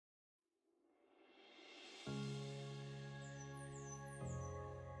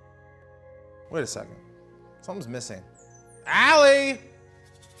Wait a second. Something's missing. Allie!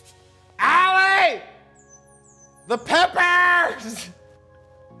 Allie! The peppers!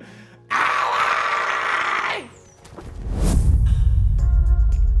 Allie!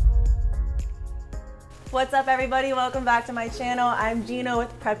 What's up, everybody? Welcome back to my channel. I'm Gino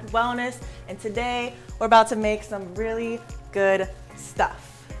with Prep Wellness, and today we're about to make some really good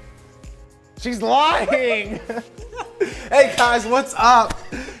stuff. She's lying! Hey guys, what's up?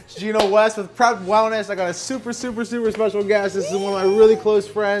 It's Gino West with Prep Wellness. I got a super special guest. This is one of my really close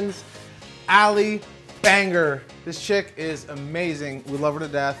friends, Allie BANGOR. This chick is amazing. We love her to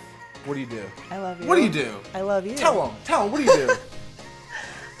death. What do you do? I love you. What do you do? I love you. Tell them, what do you do?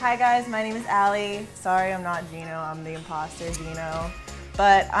 Hi guys, my name is Allie. Sorry, I'm not Gino. I'm the imposter, Gino.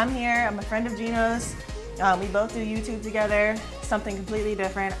 But I'm here. I'm a friend of Gino's. We both do YouTube together. Something completely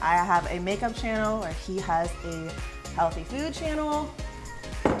different. I have a makeup channel where he has a healthy food channel.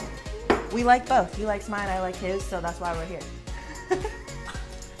 We like both. He likes mine, I like his, so that's why we're here.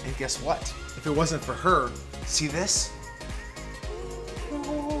 And guess what? If it wasn't for her, see this? But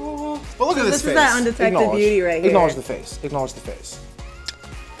look at this face. This is that undetected beauty right here. Acknowledge the face. Acknowledge the face.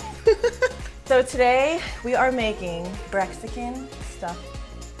 So today we are making Brexican stuffed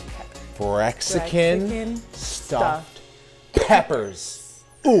Brexican stuffed peppers.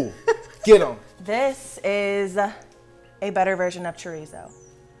 Ooh, get them. This is a better version of chorizo.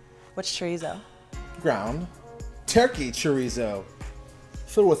 What's chorizo? Ground turkey chorizo,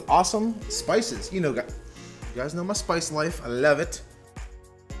 filled with awesome spices. You guys know my spice life. I love it.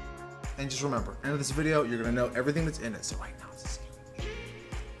 And just remember, end of this video, you're gonna know everything that's in it. So right now, it's a secret.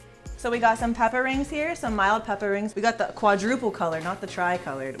 So we got some pepper rings here, some mild pepper rings. We got the quadruple color, not the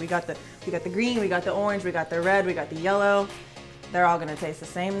tri-colored. We got the green, we got the orange, we got the red, we got the yellow. They're all gonna taste the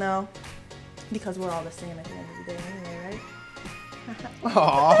same though, because we're all the same at the end of the day anyway, right?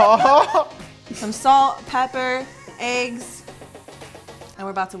 Aww. Some salt, pepper, eggs, and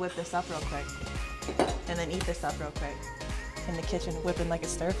we're about to whip this up real quick, and then eat this up real quick in the kitchen, whipping like a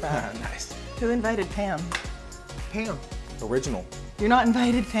stir fry. Nice. Who invited Pam? Pam. Original. You're not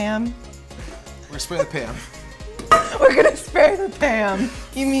invited, Pam. We're gonna spare the Pam. We're gonna spare the Pam.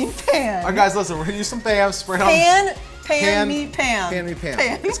 You mean Pan? All right, guys, listen. We're gonna use some Pam. Spray it on. Pan me Pam. Pan me Pam.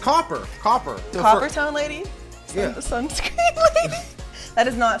 It's copper. Copper. So copper tone lady? Yeah. Sunscreen lady? That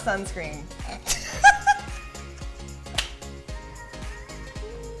is not sunscreen.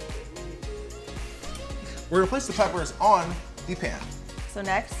 We're gonna place the peppers on the pan. So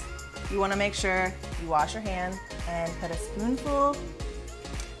next, you wanna make sure you wash your hand and put a spoonful. Is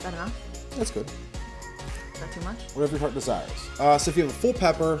that enough? That's good. Is that too much? Whatever your heart desires. So if you have a full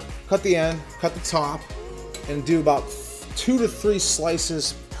pepper, cut the end, cut the top, and do about 2 to 3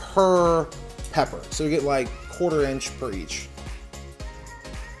 slices per pepper. So you get like 1/4 inch per each.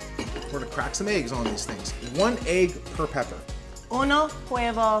 We're gonna crack some eggs on these things. 1 egg per pepper. Uno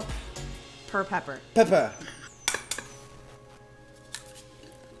huevo per pepper. Pepper.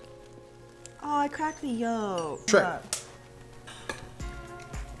 Oh, I cracked the yolk. Trick.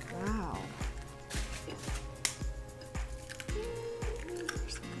 Wow.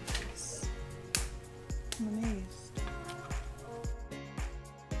 I'm amazed.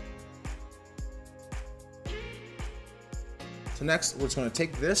 So next, we're just gonna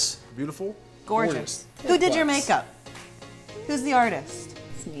take this beautiful, Gorgeous. Who did your makeup? Who's the artist?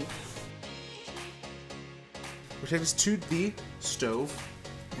 It's me. We'll take this to the stove,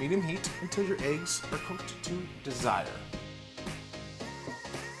 medium heat, until your eggs are cooked to desire.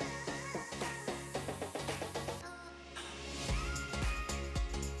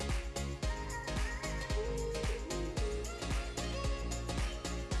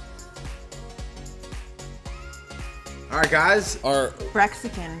 All right, guys, our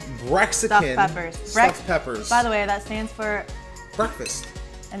Brexican stuffed peppers. Stuffed peppers. By the way, that stands for breakfast.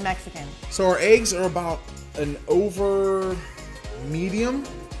 in Mexican. So our eggs are about an over medium. You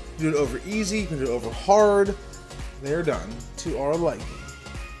can do it over easy, you can do it over hard. They're done to our liking.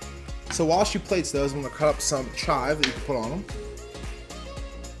 So while she plates those, I'm gonna cut up some chive that you can put on them.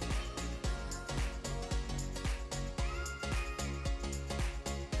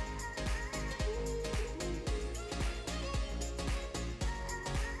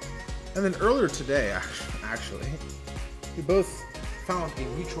 And then earlier today, actually, we both found a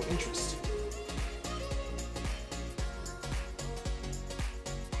mutual interest.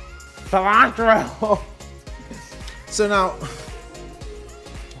 Cilantro! So now,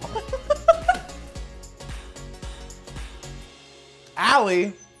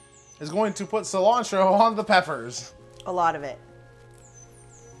 Allie is going to put cilantro on the peppers. A lot of it.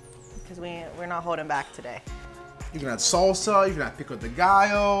 Because we're not holding back today. You can add salsa, you can add pico de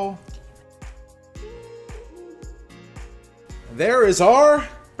gallo. there is our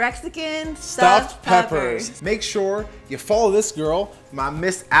Mexican stuffed peppers. Make sure you follow this girl, my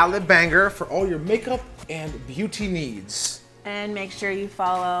Miss Allie BANGOR, for all your makeup and beauty needs. And make sure you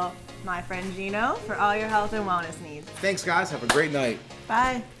follow my friend Gino for all your health and wellness needs. Thanks, guys. Have a great night.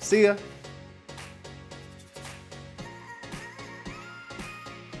 Bye. See ya.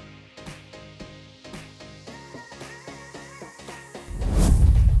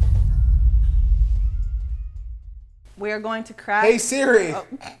 We are going to crack. Hey Siri,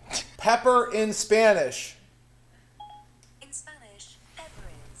 pepper in Spanish. In Spanish, pepper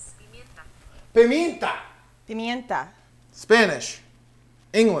is Pimienta. Pimienta. Spanish.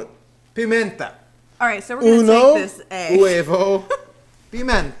 England. Pimenta. All right, so we're going to Uno, take this A. huevo,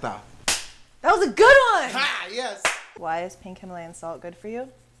 pimenta. That was a good one. Ha, yes. Why is pink Himalayan salt good for you?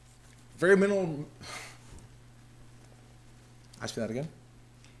 Very minimal. Ask me that again.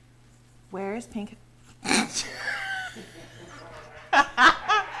 Where is pink?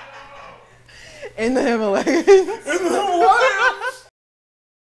 In the Himalayas. In the what?